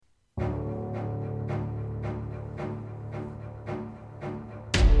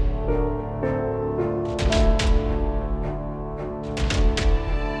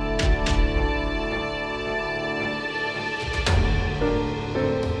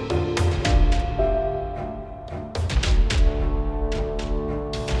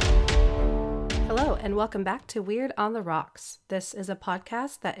welcome back to Weird on the Rocks. This is a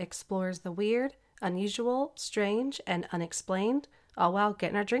podcast that explores the weird, unusual, strange, and unexplained, all while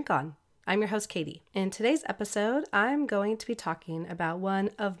getting our drink on. I'm your host, Katie. In today's episode, I'm going to be talking about one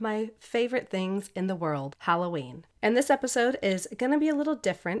of my favorite things in the world, Halloween. And this episode is going to be a little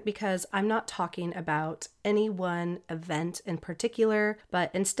different because I'm not talking about any one event in particular, but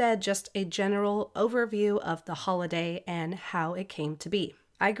instead just a general overview of the holiday and how it came to be.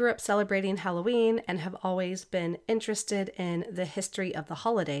 I grew up celebrating Halloween and have always been interested in the history of the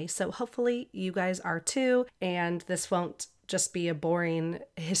holiday, so hopefully you guys are too, and this won't just be a boring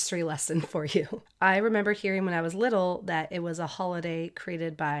history lesson for you. I remember hearing when I was little that it was a holiday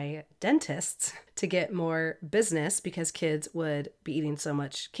created by dentists to get more business because kids would be eating so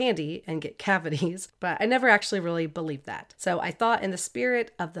much candy and get cavities, but I never actually really believed that. So I thought in the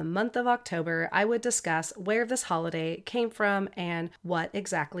spirit of the month of October, I would discuss where this holiday came from and what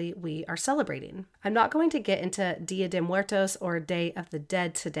exactly we are celebrating. I'm not going to get into Dia de Muertos or Day of the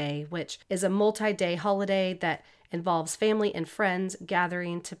Dead today, which is a multi-day holiday that involves family and friends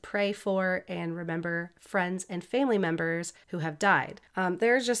gathering to pray for and remember friends and family members who have died.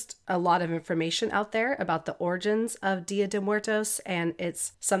 There's just a lot of information out there about the origins of Dia de Muertos, and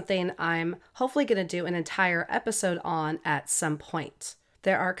it's something I'm hopefully going to do an entire episode on at some point.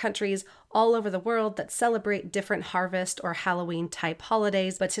 There are countries all over the world that celebrate different harvest or Halloween type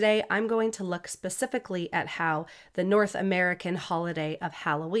holidays, but today I'm going to look specifically at how the North American holiday of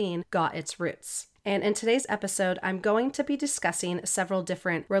Halloween got its roots. And in today's episode, I'm going to be discussing several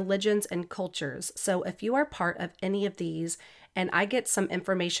different religions and cultures. So if you are part of any of these and I get some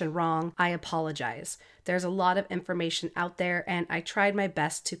information wrong, I apologize. There's a lot of information out there and I tried my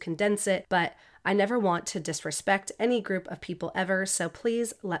best to condense it, but I never want to disrespect any group of people ever, so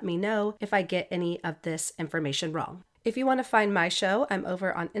please let me know if I get any of this information wrong. If you want to find my show, I'm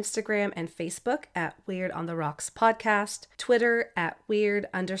over on Instagram and Facebook at Weird on the Rocks Podcast, Twitter at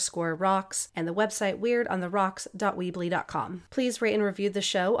Weird_Rocks, and the website weirdontheRocks.weebly.com. Please rate and review the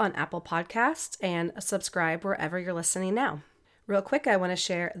show on Apple Podcasts and subscribe wherever you're listening now. Real quick, I want to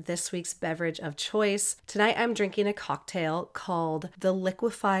share this week's beverage of choice. Tonight I'm drinking a cocktail called the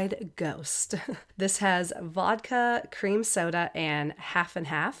Liquefied Ghost. This has vodka, cream soda, and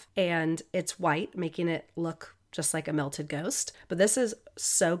half, and it's white, making it look just like a melted ghost. But this is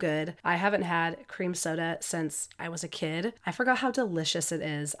so good. I haven't had cream soda since I was a kid. I forgot how delicious it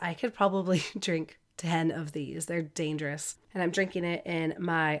is. I could probably drink 10 of these. They're dangerous. And I'm drinking it in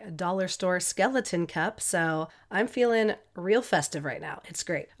my dollar store skeleton cup, so I'm feeling real festive right now. It's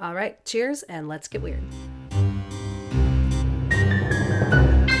great. All right, cheers, and let's get weird.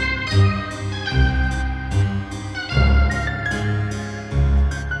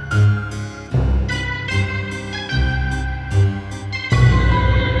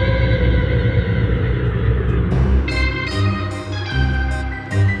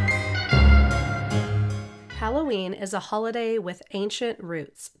 Halloween is a holiday with ancient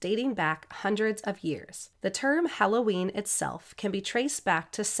roots dating back hundreds of years. The term Halloween itself can be traced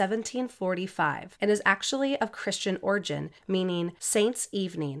back to 1745 and is actually of Christian origin, meaning Saints'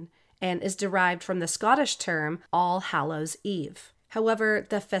 Evening, and is derived from the Scottish term All Hallows' Eve. However,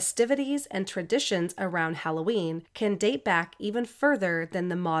 the festivities and traditions around Halloween can date back even further than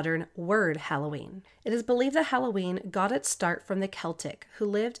the modern word Halloween. It is believed that Halloween got its start from the Celtic, who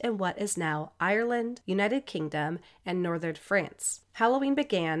lived in what is now Ireland, United Kingdom, and northern France. Halloween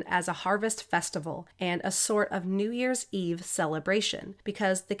began as a harvest festival and a sort of New Year's Eve celebration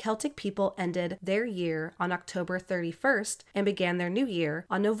because the Celtic people ended their year on October 31st and began their new year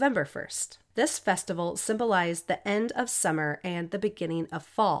on November 1st. This festival symbolized the end of summer and the beginning of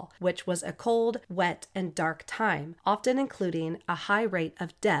fall, which was a cold, wet, and dark time, often including a high rate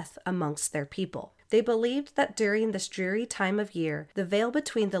of death amongst their people. They believed that during this dreary time of year, the veil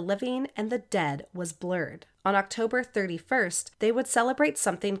between the living and the dead was blurred. On October 31st, they would celebrate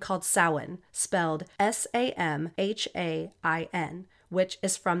something called Samhain, spelled Samhain, which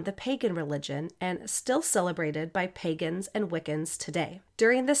is from the pagan religion and still celebrated by pagans and Wiccans today.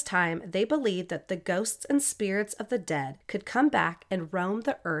 During this time, they believed that the ghosts and spirits of the dead could come back and roam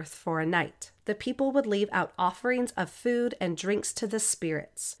the earth for a night. The people would leave out offerings of food and drinks to the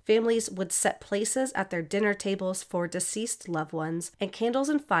spirits. Families would set places at their dinner tables for deceased loved ones, and candles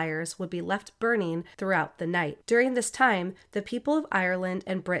and fires would be left burning throughout the night. During this time, the people of Ireland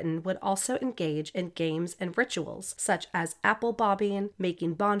and Britain would also engage in games and rituals, such as apple bobbing,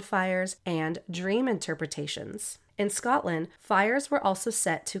 making bonfires, and dream interpretations. In Scotland, fires were also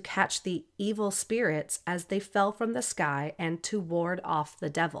set to catch the evil spirits as they fell from the sky and to ward off the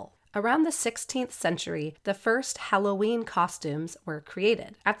devil. Around the 16th century, the first Halloween costumes were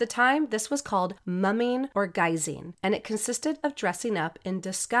created. At the time, this was called mumming or guising, and it consisted of dressing up in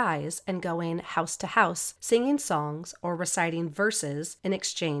disguise and going house to house, singing songs or reciting verses in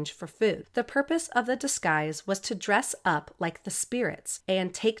exchange for food. The purpose of the disguise was to dress up like the spirits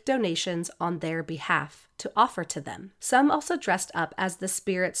and take donations on their behalf to offer to them. Some also dressed up as the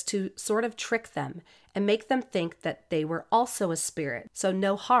spirits to sort of trick them and make them think that they were also a spirit, so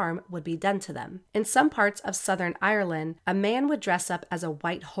no harm would be done to them. In some parts of southern Ireland, a man would dress up as a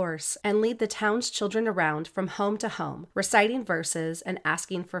white horse and lead the town's children around from home to home, reciting verses and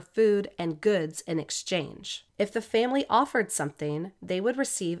asking for food and goods in exchange. If the family offered something, they would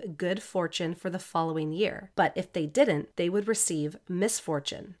receive good fortune for the following year, but if they didn't, they would receive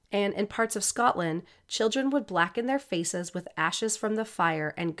misfortune. And in parts of Scotland, children would blacken their faces with ashes from the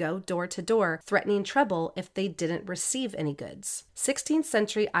fire and go door to door, threatening trouble if they didn't receive any goods. 16th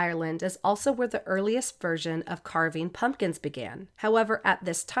century Ireland is also where the earliest version of carving pumpkins began. However, at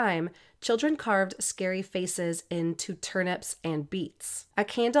this time, children carved scary faces into turnips and beets. A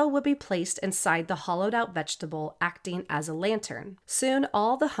candle would be placed inside the hollowed-out vegetable, acting as a lantern. Soon,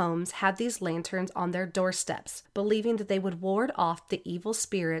 all the homes had these lanterns on their doorsteps, believing that they would ward off the evil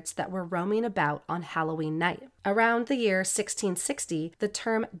spirits that were roaming about on Halloween night. Around the year 1660, the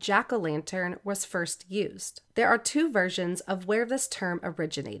term jack-o'-lantern was first used. There are two versions of where this term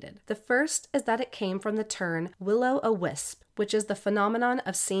originated. The first is that it came from the term will-o'-the-wisp, which is the phenomenon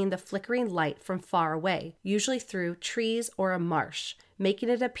of seeing the flickering light from far away, usually through trees or a marsh, making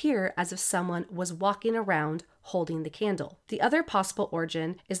it appear as if someone was walking around holding the candle. The other possible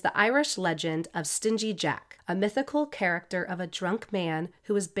origin is the Irish legend of Stingy Jack, a mythical character of a drunk man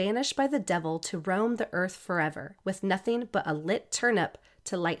who was banished by the devil to roam the earth forever, with nothing but a lit turnip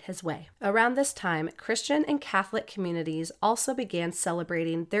to light his way. Around this time, Christian and Catholic communities also began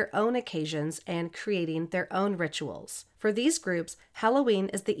celebrating their own occasions and creating their own rituals. For these groups, Halloween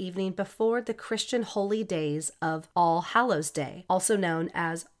is the evening before the Christian holy days of All Hallows Day, also known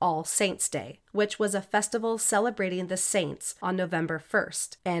as All Saints' Day, which was a festival celebrating the saints on November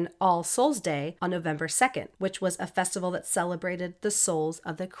 1st, and All Souls' Day on November 2nd, which was a festival that celebrated the souls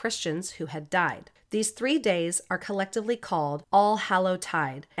of the Christians who had died. These 3 days are collectively called All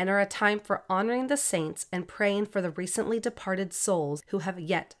Hallowtide and are a time for honoring the saints and praying for the recently departed souls who have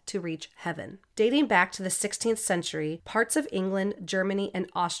yet to reach heaven. Dating back to the 16th century, parts of England, Germany, and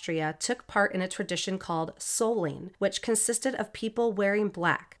Austria took part in a tradition called souling, which consisted of people wearing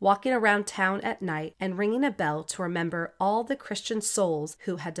black, walking around town at night, and ringing a bell to remember all the Christian souls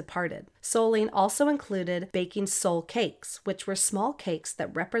who had departed. Souling also included baking soul cakes, which were small cakes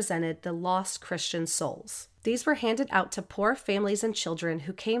that represented the lost Christian souls. These were handed out to poor families and children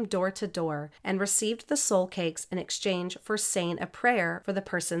who came door to door and received the soul cakes in exchange for saying a prayer for the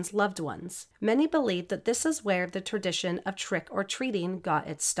person's loved ones. Many believed that this is where the tradition of trick-or-treating got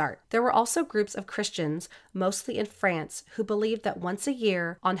its start. There were also groups of Christians, mostly in France, who believed that once a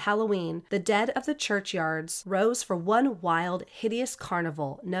year, on Halloween, the dead of the churchyards rose for one wild, hideous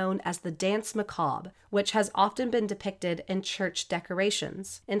carnival known as the Dance Macabre, which has often been depicted in church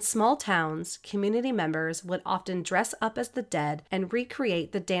decorations. In small towns, community members would often dress up as the dead and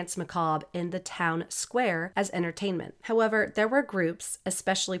recreate the Dance Macabre in the town square as entertainment. However, there were groups,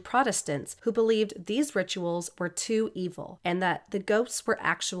 especially Protestants, who believed these rituals were too evil and that the ghosts were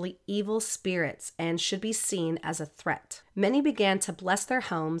actually evil spirits and should be seen as a threat. Many began to bless their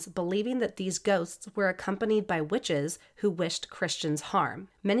homes, believing that these ghosts were accompanied by witches who wished Christians harm.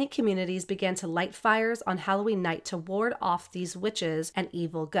 Many communities began to light fires on Halloween night to ward off these witches and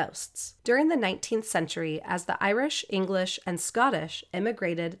evil ghosts. During the 19th century, as the Irish, English, and Scottish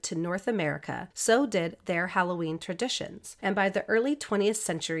immigrated to North America, so did their Halloween traditions. And by the early 20th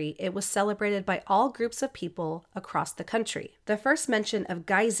century, it was celebrated by all groups of people across the country. The first mention of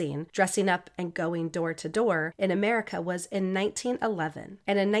guising, dressing up and going door to door, in America was in 1911,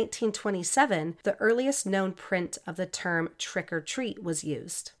 and in 1927, the earliest known print of the term trick-or-treat was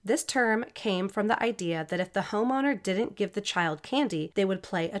used. This term came from the idea that if the homeowner didn't give the child candy, they would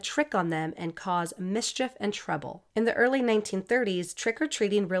play a trick on them and cause mischief and trouble. In the early 1930s,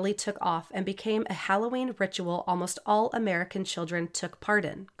 trick-or-treating really took off and became a Halloween ritual almost all American children took part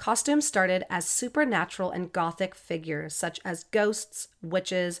in. Costumes started as supernatural and gothic figures such as ghosts,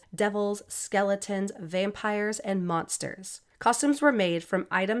 witches, devils, skeletons, vampires, and monsters. Costumes were made from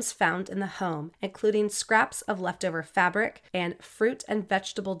items found in the home, including scraps of leftover fabric and fruit and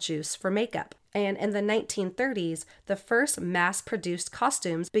vegetable juice for makeup. And in the 1930s, the first mass-produced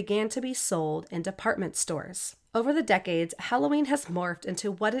costumes began to be sold in department stores. Over the decades, Halloween has morphed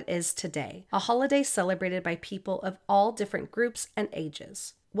into what it is today, a holiday celebrated by people of all different groups and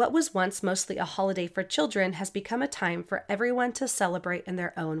ages. What was once mostly a holiday for children has become a time for everyone to celebrate in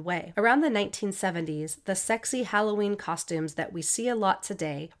their own way. Around the 1970s, the sexy Halloween costumes that we see a lot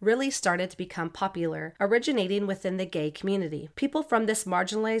today really started to become popular, originating within the gay community. People from this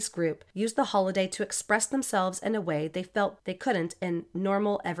marginalized group used the holiday to express themselves in a way they felt they couldn't in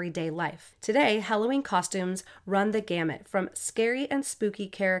normal everyday life. Today, Halloween costumes run the gamut from scary and spooky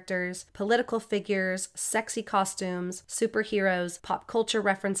characters, political figures, sexy costumes, superheroes, pop culture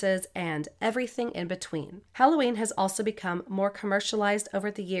references, and everything in between. Halloween has also become more commercialized over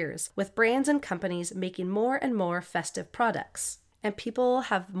the years, with brands and companies making more and more festive products. And people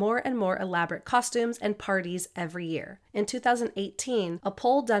have more and more elaborate costumes and parties every year. In 2018, a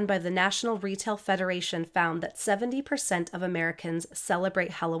poll done by the National Retail Federation found that 70% of Americans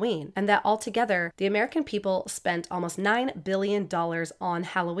celebrate Halloween, and that altogether, the American people spent almost $9 billion on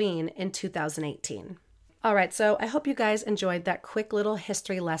Halloween in 2018. All right, so I hope you guys enjoyed that quick little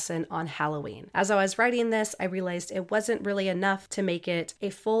history lesson on Halloween. As I was writing this, I realized it wasn't really enough to make it a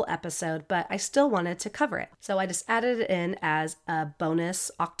full episode, but I still wanted to cover it. So I just added it in as a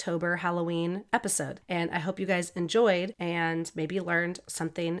bonus October Halloween episode. And I hope you guys enjoyed and maybe learned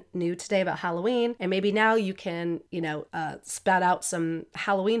something new today about Halloween. And maybe now you can, spout out some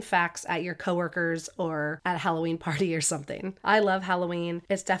Halloween facts at your coworkers or at a Halloween party or something. I love Halloween.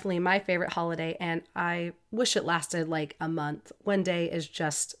 It's definitely my favorite holiday, and I wish it lasted like a month. One day is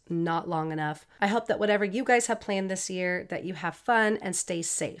just not long enough. I hope that whatever you guys have planned this year, that you have fun and stay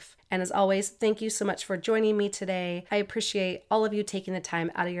safe. And as always, thank you so much for joining me today. I appreciate all of you taking the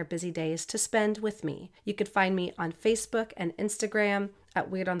time out of your busy days to spend with me. You can find me on Facebook and Instagram at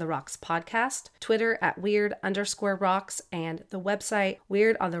Weird on the Rocks Podcast, Twitter at Weird_Rocks, and the website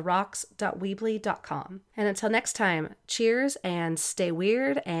weirdontheRocks.weebly.com. And until next time, cheers and stay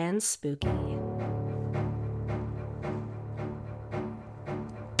weird and spooky.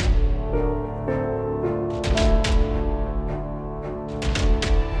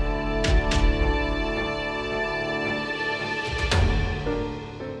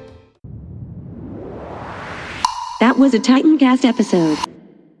 That was a Titancast episode.